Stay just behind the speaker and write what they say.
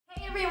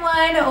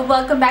everyone,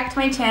 welcome back to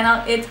my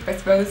channel.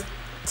 It's Rose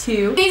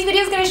 2. Today's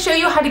video is going to show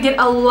you how to get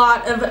a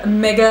lot of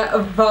mega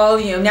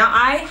volume. Now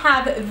I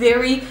have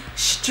very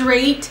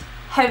straight,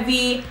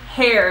 heavy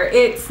hair.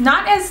 It's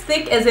not as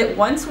thick as it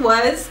once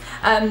was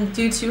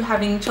due to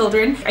having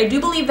children. I do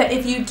believe that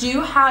if you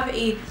do have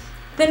a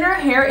thinner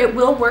hair, it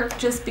will work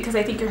just because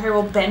I think your hair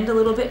will bend a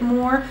little bit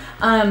more.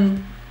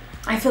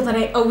 I feel that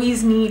I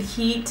always need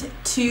heat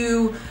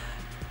to,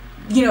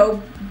 you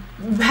know,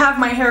 have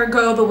my hair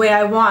go the way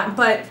I want,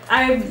 but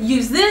I've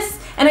used this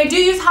and I do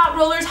use hot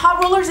rollers. Hot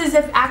rollers is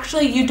if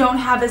actually you don't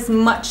have as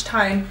much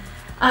time.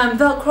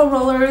 Velcro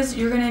rollers,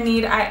 you're gonna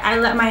need, I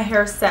let my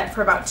hair set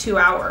for about 2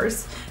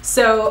 hours.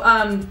 So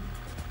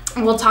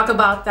we'll talk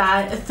about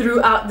that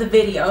throughout the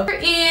video. There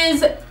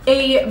is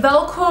a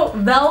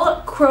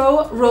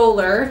Velcro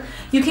roller.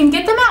 You can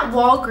get them at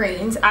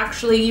Walgreens.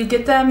 Actually, you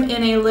get them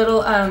in a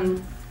little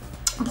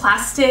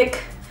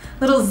plastic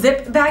little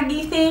zip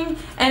baggy thing,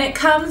 and it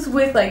comes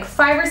with like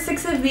 5 or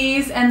 6 of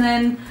these, and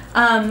then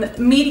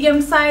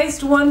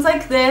medium-sized ones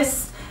like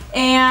this,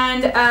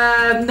 and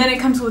then it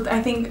comes with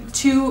I think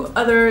 2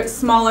 other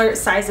smaller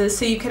sizes,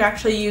 so you could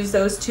actually use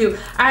those too.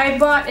 I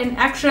bought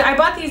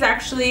these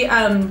actually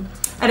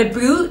at a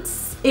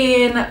Boots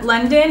in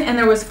London, and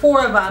there was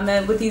 4 of them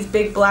and with these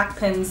big black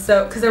pins,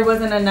 so because there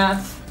wasn't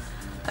enough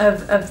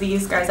of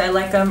these guys. I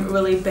like them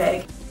really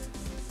big.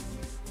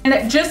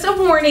 And just a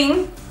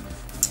warning,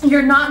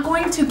 you're not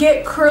going to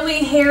get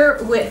curly hair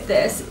with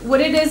this.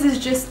 What it is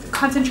just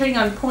concentrating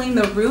on pulling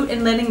the root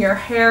and letting your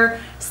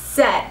hair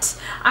set.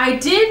 I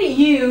did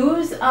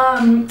use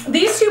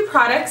these 2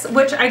 products,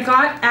 which I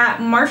got at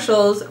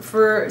Marshall's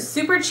for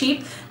super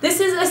cheap.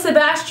 This is a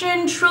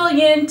Sebastian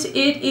Trilliant.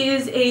 It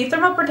is a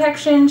thermal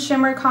protection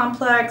shimmer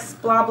complex,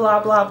 blah, blah,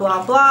 blah,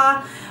 blah,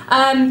 blah.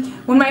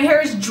 When my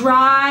hair is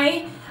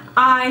dry,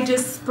 I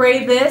just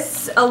spray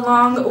this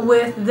along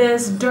with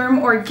this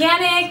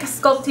DermOrganic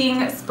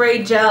Sculpting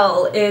Spray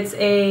Gel. It's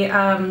a,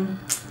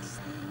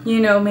 you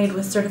know, made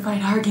with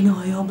certified argan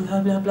oil,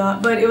 blah, blah,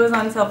 blah. But it was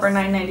on sale for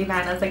 $9.99.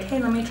 I was like,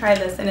 hey, let me try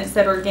this. And it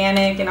said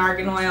organic and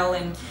argan oil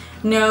and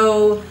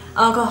no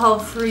alcohol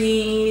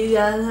free.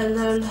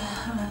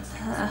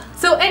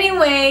 So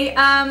anyway,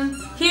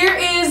 here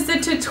is the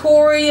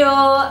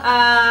tutorial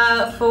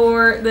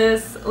for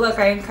this. Look,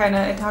 I'm kind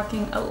of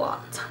talking a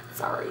lot.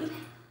 Sorry.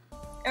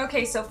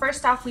 Okay, so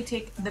first off, we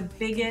take the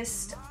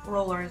biggest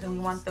rollers and we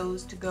want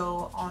those to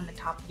go on the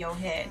top of your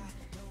head.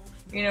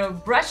 You know,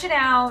 brush it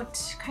out,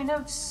 kind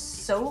of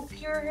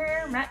soak your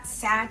hair, not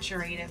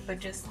saturate it, but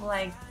just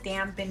like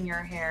dampen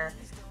your hair.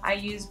 I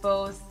use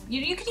both.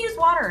 You can use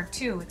water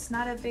too. It's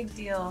not a big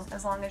deal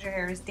as long as your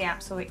hair is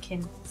damp so it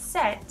can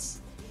set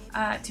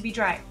to be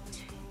dry.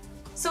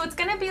 So it's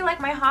gonna be like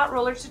my hot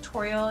roller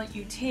tutorial.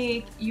 You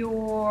take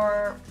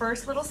your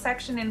first little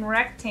section in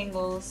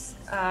rectangles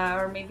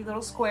or maybe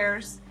little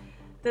squares.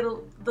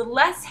 The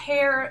less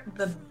hair,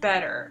 the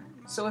better.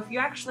 So if you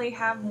actually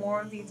have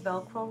more of these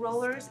Velcro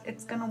rollers,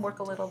 it's gonna work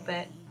a little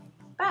bit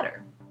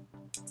better.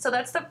 So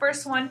that's the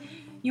first one.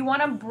 You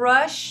wanna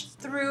brush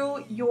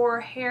through your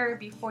hair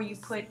before you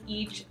put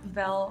each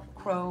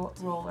Velcro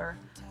roller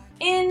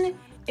in.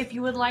 If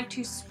you would like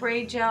to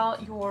spray gel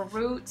your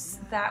roots,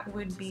 that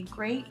would be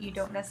great. You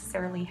don't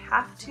necessarily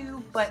have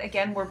to, but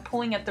again, we're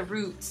pulling at the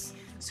roots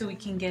so we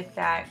can get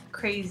that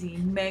crazy,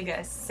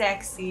 mega,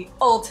 sexy,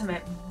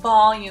 ultimate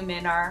volume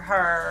in our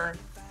hair.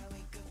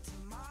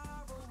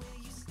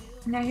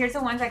 Now here's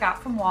the ones I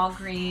got from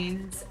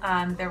Walgreens.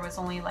 There was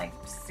only like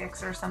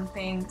 6 or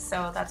something,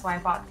 so that's why I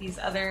bought these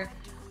other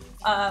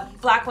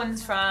black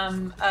ones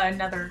from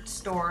another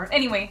store.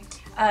 Anyway,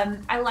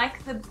 I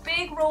like the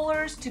big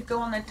rollers to go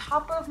on the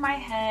top of my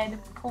head,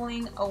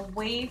 pulling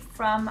away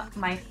from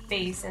my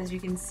face. As you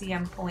can see,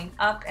 I'm pulling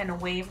up and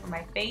away from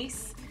my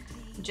face,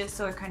 just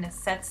so it kind of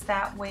sets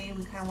that way.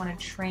 We kind of want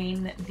to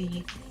train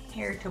the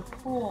hair to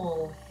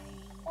pull.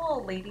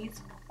 Pull,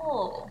 ladies,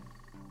 pull.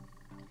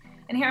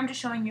 And here I'm just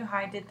showing you how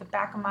I did the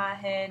back of my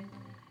head,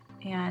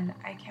 and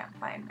I can't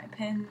find my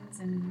pins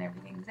and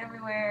everything's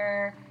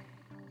everywhere.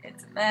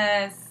 It's a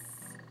mess.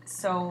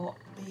 So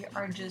we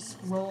are just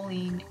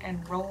rolling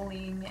and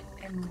rolling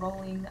and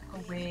rolling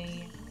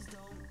away.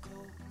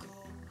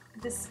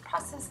 This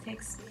process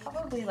takes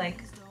probably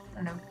like, I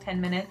don't know, 10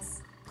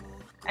 minutes.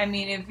 I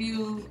mean, if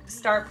you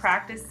start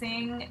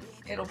practicing,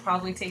 it'll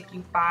probably take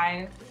you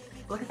 5.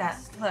 Look at that.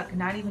 Look,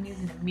 not even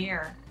using a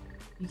mirror.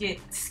 You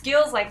get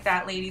skills like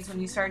that, ladies, when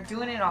you start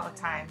doing it all the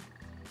time.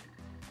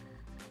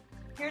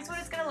 Here's what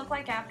it's going to look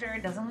like after.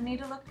 It doesn't need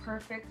to look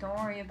perfect. Don't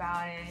worry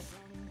about it.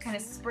 Kind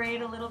of spray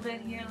it a little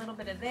bit here, a little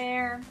bit of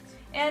there.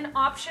 And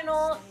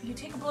optional, you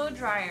take a blow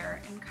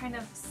dryer and kind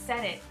of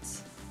set it,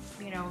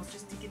 you know,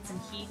 just to get some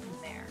heat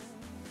in there.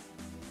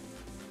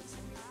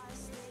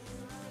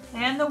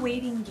 And the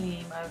waiting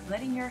game of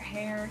letting your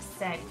hair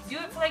set. You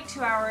do it for like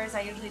 2 hours.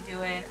 I usually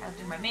do it.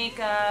 I do my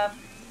makeup,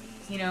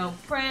 you know,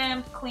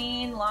 prim,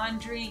 clean,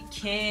 laundry,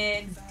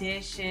 kids,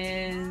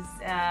 dishes,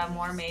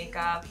 more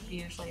makeup.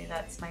 Usually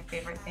that's my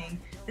favorite thing.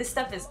 This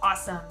stuff is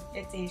awesome.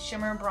 It's a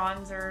shimmer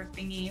bronzer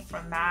thingy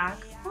from MAC.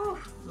 Whew,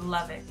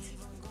 love it.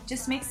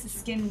 just makes the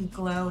skin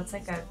glow. It's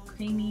like a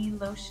creamy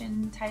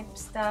lotion type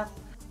stuff.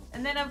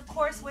 And then of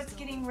course, what's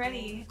getting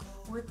ready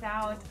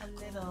without a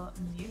little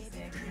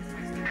music is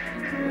my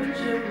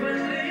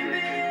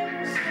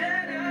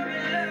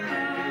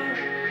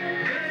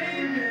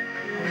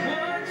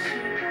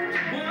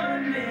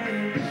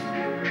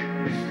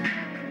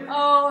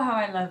Oh, how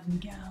I love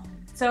gowns.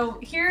 So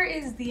here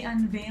is the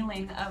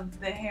unveiling of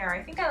the hair.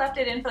 I think I left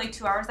it in for like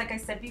 2 hours, like I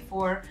said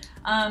before.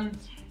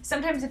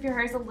 Sometimes if your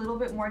hair is a little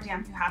bit more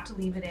damp, you have to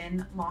leave it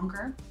in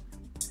longer.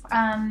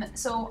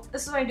 So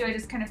this is what I do. I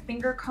just kind of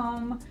finger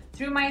comb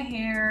through my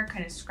hair,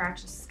 kind of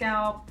scratch the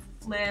scalp,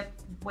 flip,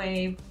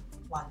 wave,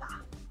 voila.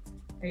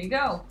 There you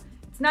go.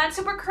 It's not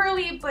super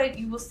curly, but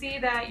you will see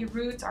that your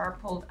roots are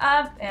pulled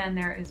up and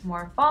there is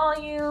more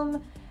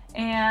volume.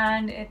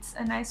 And it's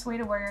a nice way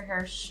to wear your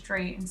hair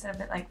straight instead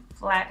of it like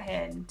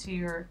flathead to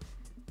your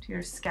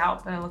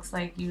scalp, and it looks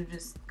like you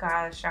just got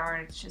out of the shower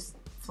and it's just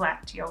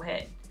flat to your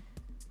head.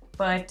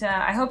 But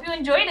I hope you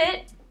enjoyed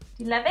it.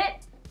 Do you love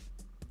it?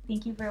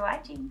 Thank you for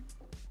watching.